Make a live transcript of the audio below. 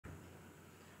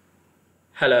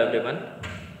Hello everyone.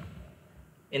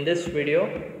 In this video,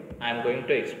 I am going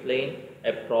to explain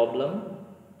a problem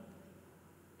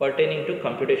pertaining to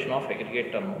computation of aggregate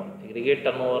turnover. Aggregate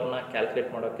turnover na calculate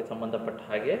ಮಾಡೋಕ್ಕೆ ಸಂಬಂಧಪಟ್ಟ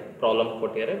ಹಾಗೆ problem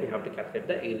ಕೊಟ್ಟಿದ್ದಾರೆ. We have to calculate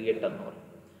the aggregate turnover.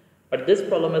 But this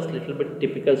problem is little bit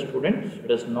typical, students.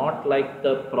 It is not like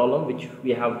the problem which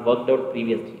we have worked out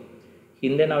previously.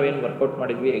 ಹಿಂದೆ ನಾವೇನು workout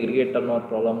ಮಾಡಿದ್ವಿ aggregate turnover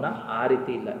ಪ್ರಾಬ್ಲಮ್ನ ಆ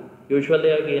ರೀತಿ ಇಲ್ಲ. Usually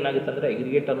ಆಗಿ ಏನಾಗುತ್ತೆ ಅಂದರೆ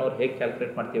aggregate turnover ಹೇಗೆ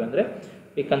ಕ್ಯಾಲ್ಕುಲೇಟ್ ಮಾಡ್ತೀವಿ ಅಂದರೆ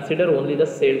we consider only the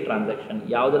sale transaction.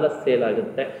 ಯಾವುದೆಲ್ಲ ಸೇಲ್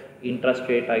ಆಗುತ್ತೆ, ಇಂಟ್ರೆಸ್ಟ್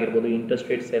ರೇಟ್ ಆಗಿರ್ಬೋದು, ಇಂಟ್ರೆಸ್ಟ್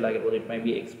ರೇಟ್ ಸೇಲ್ ಆಗಿರ್ಬೋದು, it my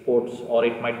B exports R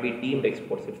it might be deemed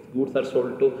exports. If goods R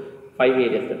sold to 5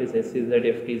 areas, that is SEZ,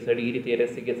 FTZ ಈ ರೀತಿ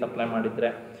ಏರಿಯಾಸಿಗೆ supply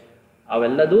ಮಾಡಿದರೆ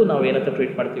ಅವೆಲ್ಲದೂ ನಾವು ಏನಂತ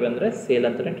treat ಮಾಡ್ತೀವಿ ಅಂದರೆ ಸೇಲ್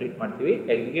ಅಂತಲೇ ಟ್ರೀಟ್ ಮಾಡ್ತೀವಿ.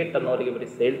 aggregate turnoverಗೆ ಬರೀ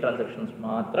ಸೇಲ್ ಟ್ರಾನ್ಸಾಕ್ಷನ್ಸ್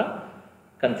ಮಾತ್ರ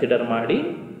ಕನ್ಸಿಡರ್ ಮಾಡಿ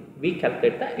V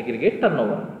calculate the aggregate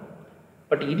turnover.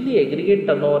 But ಇಲ್ಲಿ aggregate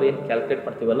turnover ಏನು ಕ್ಯಾಲ್ಕುಲೇಟ್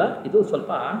ಮಾಡ್ತೀವಲ್ಲ ಇದು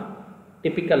ಸ್ವಲ್ಪ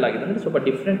ಟಿಪಿಕಲ್ ಆಗಿದೆ, ಅಂದರೆ ಸ್ವಲ್ಪ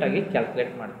ಡಿಫ್ರೆಂಟ್ ಆಗಿ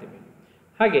ಕ್ಯಾಲ್ಕುಲೇಟ್ ಮಾಡ್ತೀವಿ.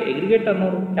 ಹಾಗೆ aggregate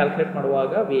turnover ಕ್ಯಾಲ್ಕುಲೇಟ್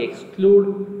ಮಾಡುವಾಗ ವಿ ಎಕ್ಸ್ಕ್ಲೂಡ್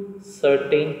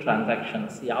ಸರ್ಟೇನ್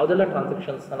ಟ್ರಾನ್ಸಾಕ್ಷನ್ಸ್. ಯಾವುದೆಲ್ಲ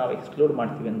ಟ್ರಾನ್ಸಾಕ್ಷನ್ಸ್ನ ನಾವು ಎಕ್ಸ್ಕ್ಲೂಡ್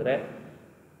ಮಾಡ್ತೀವಿ ಅಂದರೆ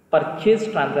ಪರ್ಚೇಸ್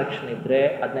ಟ್ರಾನ್ಸಾಕ್ಷನ್ ಇದ್ದರೆ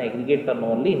ಅದನ್ನ aggregate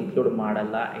turnoverಲಿ ಇನ್ಕ್ಲೂಡ್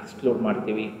ಮಾಡಲ್ಲ, ಎಕ್ಸ್ಕ್ಲೂಡ್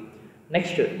ಮಾಡ್ತೀವಿ.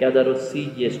 ನೆಕ್ಸ್ಟ್ ಯಾವ್ದಾದ್ರು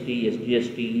CGST,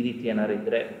 SGST ಈ ರೀತಿ ಏನಾದ್ರು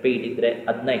ಇದ್ದರೆ ಪೇಯ್ಡ್ ಇದ್ದರೆ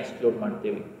ಅದನ್ನ ಎಕ್ಸ್ಕ್ಲೂಡ್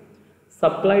ಮಾಡ್ತೀವಿ.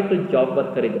 ಸಪ್ಲೈ ಟು ಜಾಬ್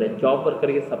ವರ್ಕರ್ ಇದ್ದರೆ, ಜಾಬ್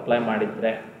ವರ್ಕರ್ಗೆ ಸಪ್ಲೈ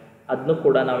ಮಾಡಿದರೆ ಅದನ್ನು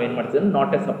ಕೂಡ ನಾವೇನು ಮಾಡ್ತೀವಿ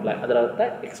ನಾಟ್ ಎ ಸಪ್ಲೈ, ಅದರ ಅರ್ಥ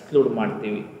ಎಕ್ಸ್ಕ್ಲೂಡ್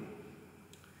ಮಾಡ್ತೀವಿ.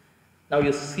 ನಾವು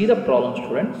U C the problem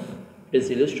students. It is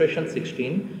illustration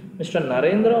 16. Mr.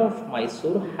 Narendra of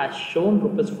Mysore has shown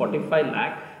 ₹45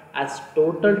 lakh as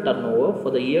total turnover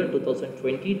for the year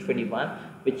 2020-21,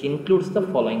 which includes the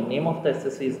following. Name of the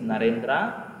SSC is Narendra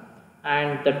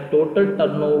and the total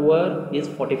turnover is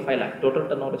 45 lakh. Total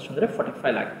turnover is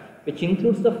 45 lakh, which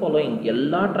includes the following.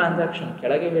 ಎಲ್ಲ transaction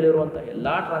ಕೆಳಗೆ ಹೇಳಿರುವಂಥ ಎಲ್ಲ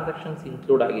transactions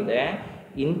include ಆಗಿದೆ.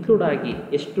 Include ಆಗಿ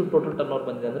ಎಷ್ಟು total turnover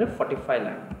ಬಂದಿದೆ ಅಂದರೆ 45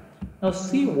 lakh. ನಾವು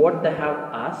see what they have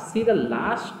asked. C the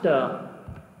last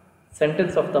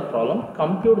sentence of the problem.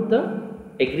 Compute the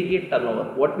aggregate turnover.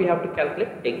 What we have to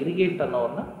calculate aggregate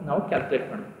turnoverನ ನಾವು ಕ್ಯಾಲ್ಕುಲೇಟ್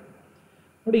ಮಾಡಬೇಕು.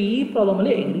 ನೋಡಿ ಈ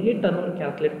ಪ್ರಾಬ್ಲಮಲ್ಲಿ aggregate turnover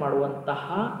ಕ್ಯಾಲ್ಕುಲೇಟ್ ಮಾಡುವಂತಹ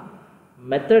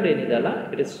ಮೆಥಡ್ ಏನಿದೆ ಅಲ್ಲ,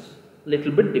 it is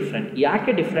little bit different.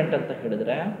 ಯಾಕೆ different ಅಂತ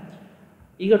ಹೇಳಿದ್ರೆ,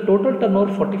 ಈಗ ಟೋಟಲ್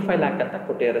ಟರ್ನೋವರ್ 45 lakh ಅಂತ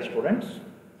ಕೊಟ್ಟಿದ್ದಾರೆ ಸ್ಟೂಡೆಂಟ್ಸ್.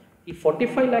 ಈ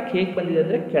 45 lakh ಹೇಗೆ ಬಂದಿದೆ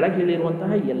ಅಂದರೆ ಕೆಳಗೆ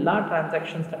ಹೇಳಿರುವಂತಹ ಎಲ್ಲ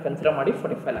ಟ್ರಾನ್ಸಾಕ್ಷನ್ಸ್ನ ಕನ್ಸಿಡರ್ ಮಾಡಿ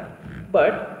 45 lakh.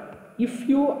 But if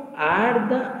you add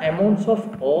the amounts of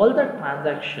all the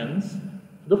transactions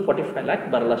ಇದು 45 lakh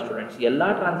ಬರಲ್ಲ ಸ್ಟೂಡೆಂಟ್ಸ್. ಎಲ್ಲ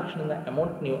ಟ್ರಾನ್ಸಾಕ್ಷನಿಂದ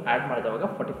ಅಮೌಂಟ್ ನೀವು ಆ್ಯಡ್ ಮಾಡಿದವಾಗ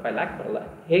 45 lakh ಬರಲ್ಲ.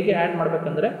 ಹೇಗೆ ಆ್ಯಡ್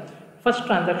ಮಾಡಬೇಕಂದ್ರೆ ಫಸ್ಟ್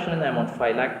ಟ್ರಾನ್ಸಾಕ್ಷನಿಂದ ಅಮೌಂಟ್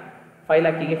 5 lakh, 5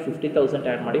 lakhಗೆ 50,000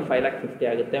 ಆ್ಯಡ್ ಮಾಡಿ 5 lakh 50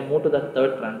 ಆಗುತ್ತೆ. Move to the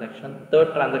third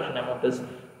transaction amount is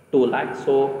 2 lakh.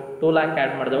 So 2 lakh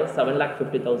add ಮಾಡಿದವಾಗ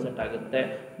 7,50,000 ಆಗುತ್ತೆ.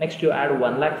 Next you add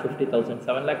 1,50,000.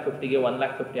 7,50,000ಗೆ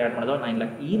 1,50,000 ಆ್ಯಡ್ ಮಾಡಿದಾಗ 9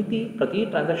 lakh. ಈ ರೀತಿ ಪ್ರತಿ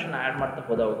ಟ್ರಾನ್ಸಾಕ್ಷನ್ ಆ್ಯಡ್ ಮಾಡ್ತಾ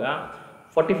ಹೋದಾಗ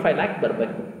 45 lakh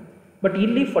ಬರಬೇಕು. ಬಟ್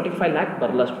ಇಲ್ಲಿ 45 lakh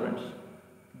ಬರಲ್ಲ ಸ್ಟೂಡೆಂಟ್ಸ್.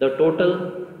 ದ ಟೋಟಲ್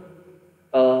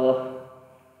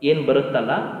ಏನು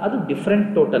ಬರುತ್ತಲ್ಲ ಅದು ಡಿಫ್ರೆಂಟ್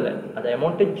ಟೋಟಲ್, ಅದು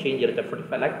ಅಮೌಂಟೇ ಚೇಂಜ್ ಇರುತ್ತೆ.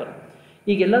 45 lakh ಬರುತ್ತೆ.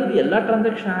 ಈಗ ಎಲ್ಲ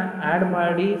ಟ್ರಾನ್ಸಾಕ್ಷನ್ ಆ್ಯಡ್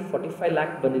ಮಾಡಿ 45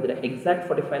 lakh ಬಂದಿದ್ರೆ, ಎಕ್ಸಾಕ್ಟ್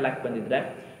 45 lakh ಬಂದಿದ್ರೆ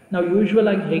ನಾವು ಯೂಶ್ವಲ್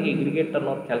ಆಗಿ ಹೇಗೆ aggregate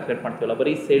turnover ಕ್ಯಾಲ್ಕುಲೇಟ್ ಮಾಡ್ತೀವಲ್ಲ,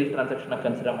 ಬರೀ ಸೇಲ್ ಟ್ರಾನ್ಸಾಕ್ಷನ್ನ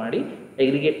ಕನ್ಸಿಡರ್ ಮಾಡಿ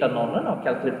aggregate turnoverನ ನಾವು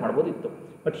ಕ್ಯಾಲ್ಕುಲೇಟ್ ಮಾಡ್ಬೋದಿತ್ತು.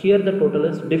 But here the total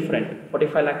is different.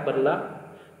 45 lakh ಬರಲ್ಲ,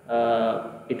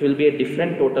 it will be A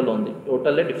different total only.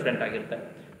 ಟೋಟಲ್ಲೇ different ಆಗಿರುತ್ತೆ.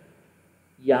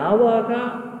 ಯಾವಾಗ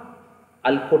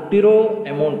ಅಲ್ಲಿ ಕೊಟ್ಟಿರೋ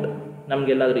ಅಮೌಂಟ್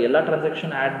ನಮಗೆಲ್ಲಾದರೂ ಎಲ್ಲ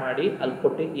ಟ್ರಾನ್ಸಾಕ್ಷನ್ ಆ್ಯಡ್ ಮಾಡಿ ಅಲ್ಲಿ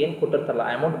ಕೊಟ್ಟು ಏನು ಕೊಟ್ಟಿರ್ತಾರಲ್ಲ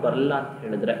ಅಮೌಂಟ್ ಬರಲ್ಲ ಅಂತ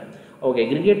ಹೇಳಿದ್ರೆ ಅವಾಗ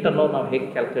aggregate turnover ನಾವು ಹೇಗೆ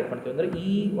ಕ್ಯಾಲ್ಕುಲೇಟ್ ಮಾಡ್ತೀವಿ ಅಂದರೆ,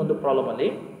 ಈ ಒಂದು ಪ್ರಾಬ್ಲಮಲ್ಲಿ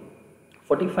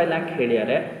 45 lakh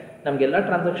ಹೇಳಿದ್ದಾರೆ, ನಮಗೆಲ್ಲ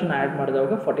ಟ್ರಾನ್ಸಾಕ್ಷನ್ ಆ್ಯಡ್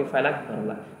ಮಾಡಿದವಾಗ 45 lakh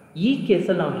ಬರಲ್ಲ. ಈ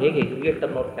ಕೇಸಲ್ಲಿ ನಾವು ಹೇಗೆ aggregate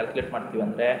turnover ಕ್ಯಾಲ್ಕುಲೇಟ್ ಮಾಡ್ತೀವಿ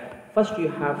ಅಂದರೆ, first you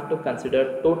have to consider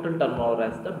total turnover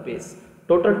as the base.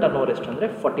 Total turnover ಎಷ್ಟು ಅಂದರೆ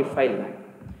 45 lakh.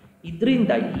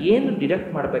 ಇದರಿಂದ ಏನು ಡಿಡಕ್ಟ್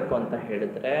ಮಾಡಬೇಕು ಅಂತ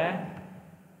ಹೇಳಿದ್ರೆ,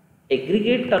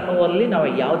 aggregate turnoverಲಿ ನಾವು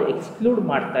ಯಾವ್ದು ಎಕ್ಸ್ಕ್ಲೂಡ್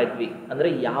ಮಾಡ್ತಾ ಇದ್ವಿ ಅಂದರೆ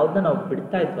ಯಾವುದನ್ನ ನಾವು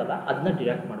ಬಿಡ್ತಾ ಇದ್ವಲ್ಲ ಅದನ್ನ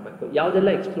ಡಿಡಕ್ಟ್ ಮಾಡಬೇಕು. ಯಾವುದೆಲ್ಲ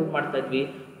ಎಕ್ಸ್ಕ್ಲೂಡ್ ಮಾಡ್ತಾ ಇದ್ವಿ?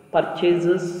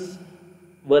 Purchases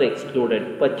were excluded.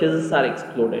 Purchases are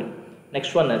excluded.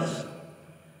 Next one is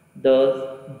the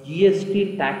GST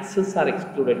taxes are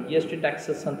excluded. GST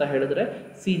taxes ಅಂತ ಹೇಳಿದ್ರೆ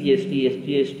CGST,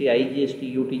 SGST, IGST,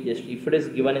 UTGST. if it is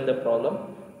given in the problem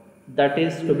that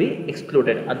is to be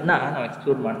excluded. ಅದನ್ನ ನಾವು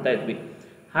exclude ಮಾಡ್ತಾ ಇದ್ವಿ.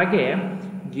 ಹಾಗೆ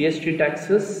GST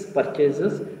taxes,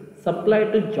 purchases, supply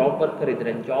to job worker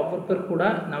ಇದ್ದರೆ job worker ಕೂಡ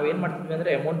ನಾವು ಏನು ಮಾಡ್ತಿದ್ವಿ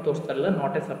ಅಂದರೆ ಅಮೌಂಟ್ ತೋರಿಸ್ತಾ ಇಲ್ಲ,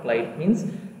 not A supply. It means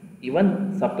even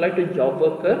supply to job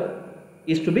worker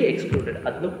is to B excluded.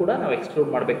 ಅದನ್ನು ಕೂಡ ನಾವು ಎಕ್ಸ್ಕ್ಲೂಡ್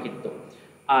ಮಾಡಬೇಕಿತ್ತು.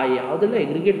 ಆ ಯಾವುದೆಲ್ಲ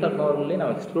aggregate turnoverಲಿ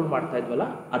ನಾವು ಎಕ್ಸ್ಕ್ಲೂಡ್ ಮಾಡ್ತಾ ಇದ್ವಲ್ಲ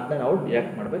ಅದನ್ನ ನಾವು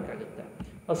ಡಿಡಕ್ಟ್ ಮಾಡಬೇಕಾಗುತ್ತೆ.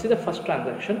 ನಾವು C the first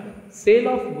transaction, sale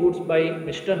of goods by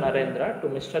mister Narendra to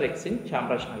mister X in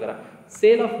Chamarajanagar.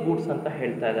 Sale of goods ಅಂತ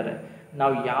ಹೇಳ್ತಾ ಇದ್ದಾರೆ.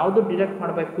 ನಾವು ಯಾವುದು ಡಿಡಕ್ಟ್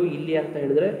ಮಾಡಬೇಕು ಇಲ್ಲಿ ಅಂತ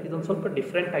ಹೇಳಿದ್ರೆ ಇದೊಂದು ಸ್ವಲ್ಪ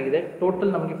ಡಿಫ್ರೆಂಟ್ ಆಗಿದೆ.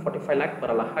 ಟೋಟಲ್ ನಮಗೆ 45 ಲ್ಯಾಕ್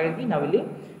ಬರಲ್ಲ. ಹಾಗಾಗಿ ನಾವಿಲ್ಲಿ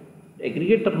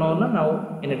ಅಗ್ರಿಗೇಟ್ ಟರ್ನ್ ಓವರ್ನ ನಾವು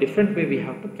ಇನ್ a different way we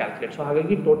have to calculate. So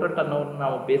ಹಾಗಾಗಿ ಟೋಟಲ್ ಟರ್ನ್ ಓವರ್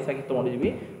ನಾವು ಬೇಸ್ ಆಗಿ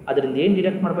ತೊಗೊಂಡಿದ್ವಿ. ಅದರಿಂದ ಏನು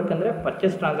ಡಿಡಕ್ಟ್ ಮಾಡಬೇಕಂದ್ರೆ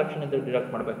ಪರ್ಚೇಸ್ ಟ್ರಾನ್ಸಾಕ್ಷನ್ ಇದ್ದರೆ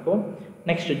ಡಿಡಕ್ಟ್ ಮಾಡಬೇಕು.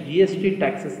 ನೆಕ್ಸ್ಟ್ GST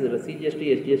ಟ್ಯಾಕ್ಸಸ್ ಇದ್ದರೆ CGST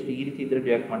SGST ಈ ರೀತಿ ಇದ್ದರೆ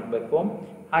ಡಿಡಕ್ಟ್ ಮಾಡಬೇಕು.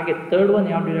 ಹಾಗೆ ಥರ್ಡ್ ಒನ್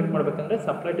ಯಾವ ಡಿಡಕ್ಟ್ ಮಾಡಬೇಕಂದ್ರೆ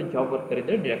ಸಪ್ಲೈ ಟು ಜಾಬ್ ವರ್ಕರ್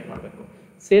ಇದ್ದರೆ ಡಿಡಕ್ಟ್ ಮಾಡಬೇಕು.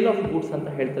 ಸೇಲ್ ಆಫ್ ಗೂಡ್ಸ್ ಅಂತ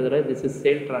ಹೇಳ್ತಿದ್ರೆ this is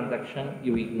sale transaction,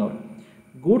 you ignore.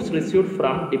 Goods received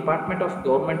from department of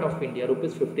government of India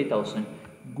 ₹50,000.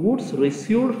 Goods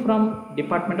received from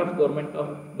department of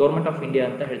government of India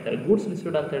ಅಂತ ಹೇಳ್ತಾರೆ. Goods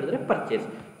received ಅಂತ ಹೇಳಿದ್ರೆ purchase.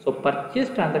 So purchase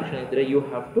transaction ಇದ್ದರೆ you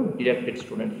have to deduct it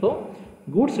student. So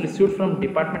goods received from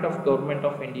department of government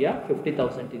of India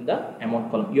 50,000 in the amount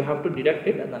column. You have to deduct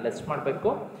it, ಅದನ್ನ less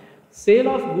ಮಾಡಬೇಕು. Sale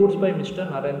of goods by mister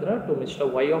Narendra to mister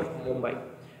Y of Mumbai.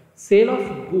 Sale of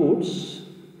goods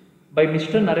by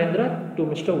mister Narendra to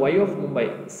mister Y of Mumbai.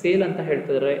 Sale ಅಂತ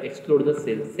ಹೇಳ್ತಿದ್ರೆ exclude the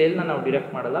sale. ಸೇಲ್ನ ನಾವು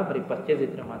deduct ಮಾಡಲ್ಲ, ಬರೀ purchase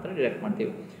ಇದ್ದರೆ ಮಾತ್ರ deduct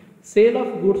ಮಾಡ್ತೀವಿ. Sale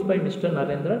of goods by mister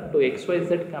Narendra to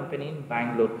XYZ company in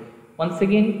Bangalore. Once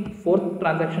again fourth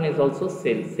transaction is also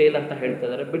sale. Sale ಅಂತ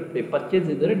ಹೇಳ್ತಿದ್ದಾರೆ, ಬಿಟ್ಟು ಪರ್ಚೇಸ್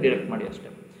ಇದ್ದರೆ ಡಿಡಕ್ಟ್ ಮಾಡಿ ಅಷ್ಟೇ.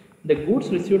 The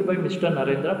goods received by mister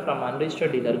Narendra from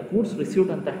unregistered dealer. Goods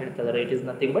received ಅಂತ ಹೇಳ್ತಿದ್ದಾರೆ, it is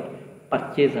nothing but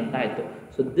purchase ಅಂತ ಆಯಿತು.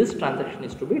 So this transaction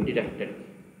is to B deducted.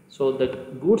 So the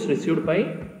goods received by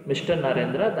Mr.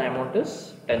 Narendra, the amount is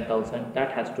 10,000. That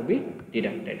has to be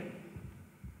deducted.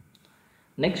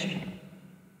 Next,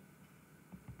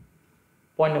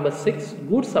 point number 6.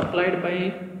 Goods supplied by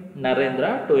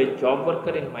Narendra to a job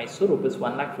worker in Mysore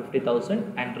 ₹1,50,000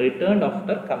 and returned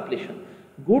after completion.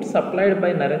 Goods supplied by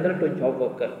Narendra to job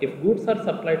worker. If goods are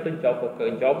supplied to job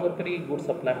worker ಗೆ goods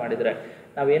supply ಮಾಡಿದರೆ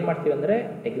ನಾವೇನು ಮಾಡ್ತೀವಿ ಅಂದರೆ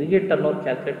aggregate turn over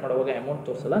calculate ಮಾಡುವಾಗ amount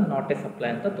ತೋರಿಸಲ್ಲ, not A supply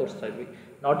ಅಂತ ತೋರಿಸ್ತಾ ಇದ್ವಿ.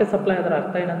 Not A supply ಅದರ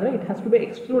ಅರ್ಥ ಏನಂದರೆ it has to B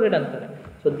excluded ಅಂತಾರೆ.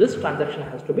 So this transaction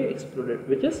has to B excluded,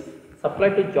 which is supply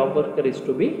to job worker is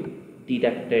to B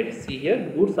deducted. See here,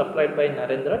 goods supplied by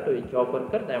Narendra to a job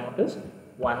worker, the amount is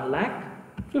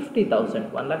 1,50,000.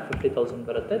 1,50,000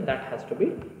 ಬರುತ್ತೆ, that has to be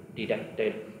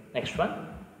deducted. Next one,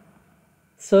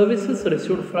 services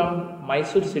received from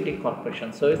Mysore City Corporation.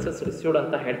 Services received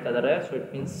ಅಂತ ಹೇಳ್ತಾ ಇದ್ದಾರೆ, so it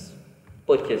means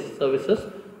purchase. Services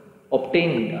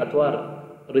obtained ಅಥವಾ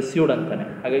received ಅಂತಾನೆ,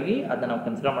 ಹಾಗಾಗಿ ಅದನ್ನು ನಾವು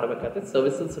consider ಮಾಡಬೇಕಾಗುತ್ತೆ.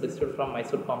 Services received from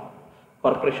Mysuru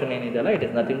corporation ಏನಿದೆಯಲ್ಲ, it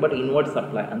is nothing but inward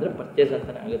supply ಅಂದರೆ ಪರ್ಚೇಸ್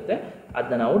ಅಂತಲೇ ಆಗುತ್ತೆ,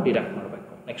 ಅದನ್ನ ನಾವು ಡಿಡಕ್ಟ್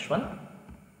ಮಾಡಬೇಕು. Next one,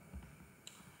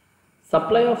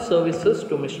 supply of services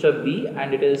to mister B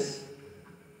and it is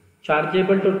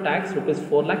ಚಾರ್ಜೇಬಲ್ to tax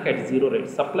 ₹4 lakh at 0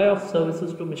 rate. Supply of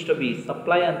services to mister B,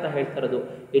 supply ಅಂತ ಹೇಳ್ತಾ ಇರೋದು,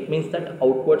 it means that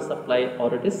outward supply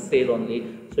R it is sale only.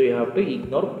 So you have to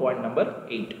ignore point number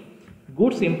 8.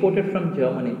 Goods imported from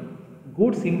Germany.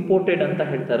 Goods imported ಅಂತ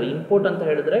ಹೇಳ್ತಾರೆ, import ಅಂತ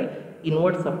ಹೇಳಿದ್ರೆ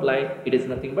inward supply, it is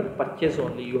nothing but purchase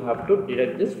only. You have to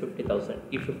deduct this 50,000.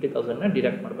 ಈ 50,000ನ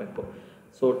deduct ಮಾಡಬೇಕು.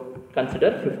 So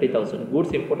consider 50,000.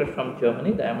 Goods imported from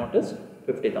Germany, the amount is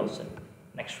 50,000.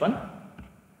 Next one,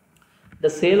 the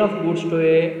sale of goods to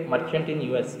A Merchant in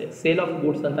USA. Sale of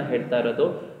goods ಅಂತ ಹೇಳ್ತಾ ಇರೋದು,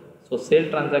 so sale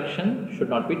transaction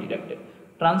should not be deducted.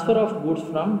 Transfer of goods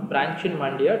from branch in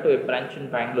Mandya to A branch in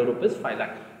Bangalore ₹5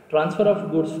 lakh. Transfer of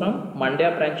goods from Mandya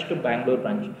branch to Bangalore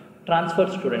branch. Transfer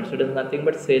students, it is nothing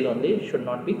but sale only, should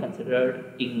not be considered,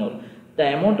 ignore. The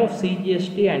amount of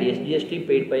CGST and SGST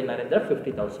paid by Narendra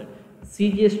 50,000.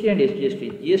 CGST and SGST,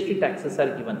 GST taxes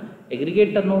are given.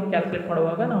 Aggregate turnover calculate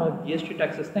ಮಾಡುವಾಗ ನಾವು GST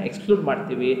taxesನ exclude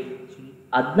ಮಾಡ್ತೀವಿ.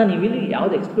 ಅದನ್ನ ನೀವು ಇಲ್ಲಿ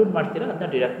ಯಾವ್ದು exclude ಮಾಡ್ತೀರಾ ಅದನ್ನ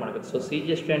deduct ಮಾಡಬೇಕು. So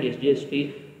CGST and SGST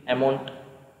amount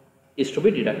is to be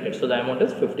deducted. So the amount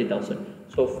is 50,000.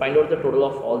 So find out the total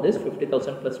of all this: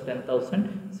 50,000 plus 10,000,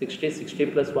 60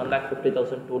 plus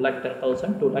 1,50,000, 2,10,000,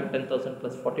 2,10,000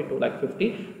 plus 40, 2,50,000.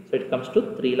 So it comes to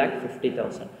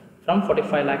 3,50,000. From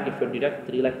 45 lakh, if you deduct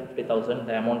 3,50,000,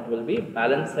 the amount will be,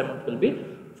 balance amount will be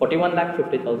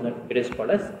 41,50,000. It is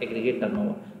called as aggregate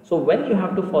turnover. So when you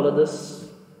have to follow this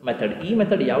method, ಈ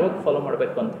method ಯಾವಾಗ follow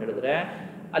ಮಾಡಬೇಕು ಅಂತ ಹೇಳಿದ್ರೆ,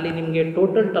 ಅಲ್ಲಿ ನಿಮಗೆ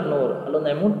total turn over ಅಲ್ಲೊಂದು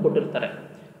amount ಕೊಟ್ಟಿರ್ತಾರೆ.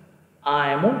 ಆ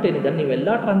ಅಮೌಂಟ್ ಏನಿದೆ ನೀವೆಲ್ಲ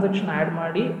ಟ್ರಾನ್ಸಾಕ್ಷನ್ ಆ್ಯಡ್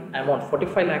ಮಾಡಿ ಅಮೌಂಟ್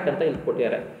 45 lakh ಅಂತ ಇಲ್ಲಿ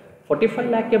ಕೊಟ್ಟಿದ್ದಾರೆ. 45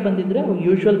 lakh ಬಂದಿದ್ದರೆ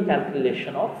usual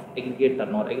calculation of ಎಗ್ರಿಗೇಟ್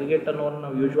turn over. ಎಗ್ರಿಗೇಟ್ turn over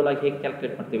ನಾವು ಯೂಶ್ವಲ್ ಆಗಿ ಹೇಗೆ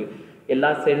ಕ್ಯಾಲ್ಕುಲೇಟ್ ಮಾಡ್ತೀವಿ, ಎಲ್ಲ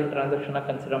ಸೇಲ್ ಟ್ರಾನ್ಸಾಕ್ಷನ್ನ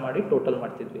ಕನ್ಸಿಡರ್ ಮಾಡಿ ಟೋಟಲ್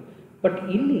ಮಾಡ್ತಿದ್ವಿ. ಬಟ್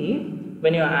ಇಲ್ಲಿ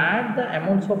when you add the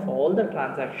amounts of all the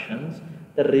transactions,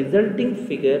 the resulting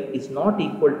figure is not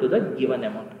equal to the given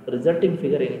amount. Resulting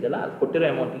figure ಏನಿದೆಲ್ಲ ಅದು ಕೊಟ್ಟಿರೋ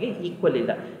ಅಮೌಂಟಿಗೆ ಈಕ್ವಲ್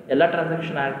ಇಲ್ಲ. ಎಲ್ಲ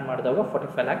ಟ್ರಾನ್ಸಾಕ್ಷನ್ ಆ್ಯಡ್ ಮಾಡಿದಾಗ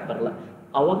 45 lakh ಬರಲ್ಲ.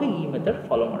 ಆವಾಗ ಈ ಮೆಥಡ್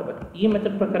ಫಾಲೋ ಮಾಡಬೇಕು. ಈ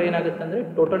ಮೆಥಡ್ ಪ್ರಕಾರ ಏನಾಗುತ್ತೆ ಅಂದರೆ,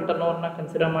 ಟೋಟಲ್ ಟರ್ನ್ ಓವರ್ನ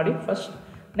ಕನ್ಸಿಡರ್ ಮಾಡಿ ಫಸ್ಟ್.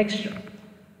 ನೆಕ್ಸ್ಟ್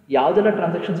ಯಾವುದೆಲ್ಲ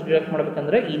ಟ್ರಾನ್ಸಾಕ್ಷನ್ಸ್ ಡಿಡಕ್ಟ್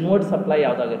ಮಾಡಬೇಕಂದ್ರೆ, inward supply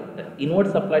ಯಾವುದಾಗಿರುತ್ತೆ,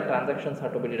 inward supply transactions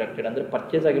R to B deducted. ಅಂದರೆ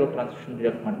ಪರ್ಚೇಸ್ ಆಗಿರೋ ಟ್ರಾನ್ಸಾಕ್ಷನ್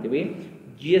ಡಿಡಕ್ಟ್ ಮಾಡ್ತೀವಿ.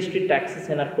 GST ಟ್ಯಾಕ್ಸಸ್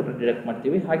ಏನಾದ್ರು ಕೊಟ್ಟು ಡಿಡಕ್ಟ್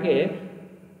ಮಾಡ್ತೀವಿ. ಹಾಗೆ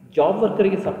ಜಾಬ್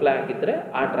ವರ್ಕರಿಗೆ ಸಪ್ಲೈ ಆಗಿದ್ದರೆ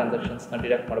ಆ ಟ್ರಾನ್ಸಾಕ್ಷನ್ಸ್ನ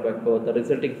ಡಿಡಕ್ಟ್ ಮಾಡಬೇಕು. The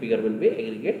resulting figure will be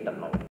aggregate turn over.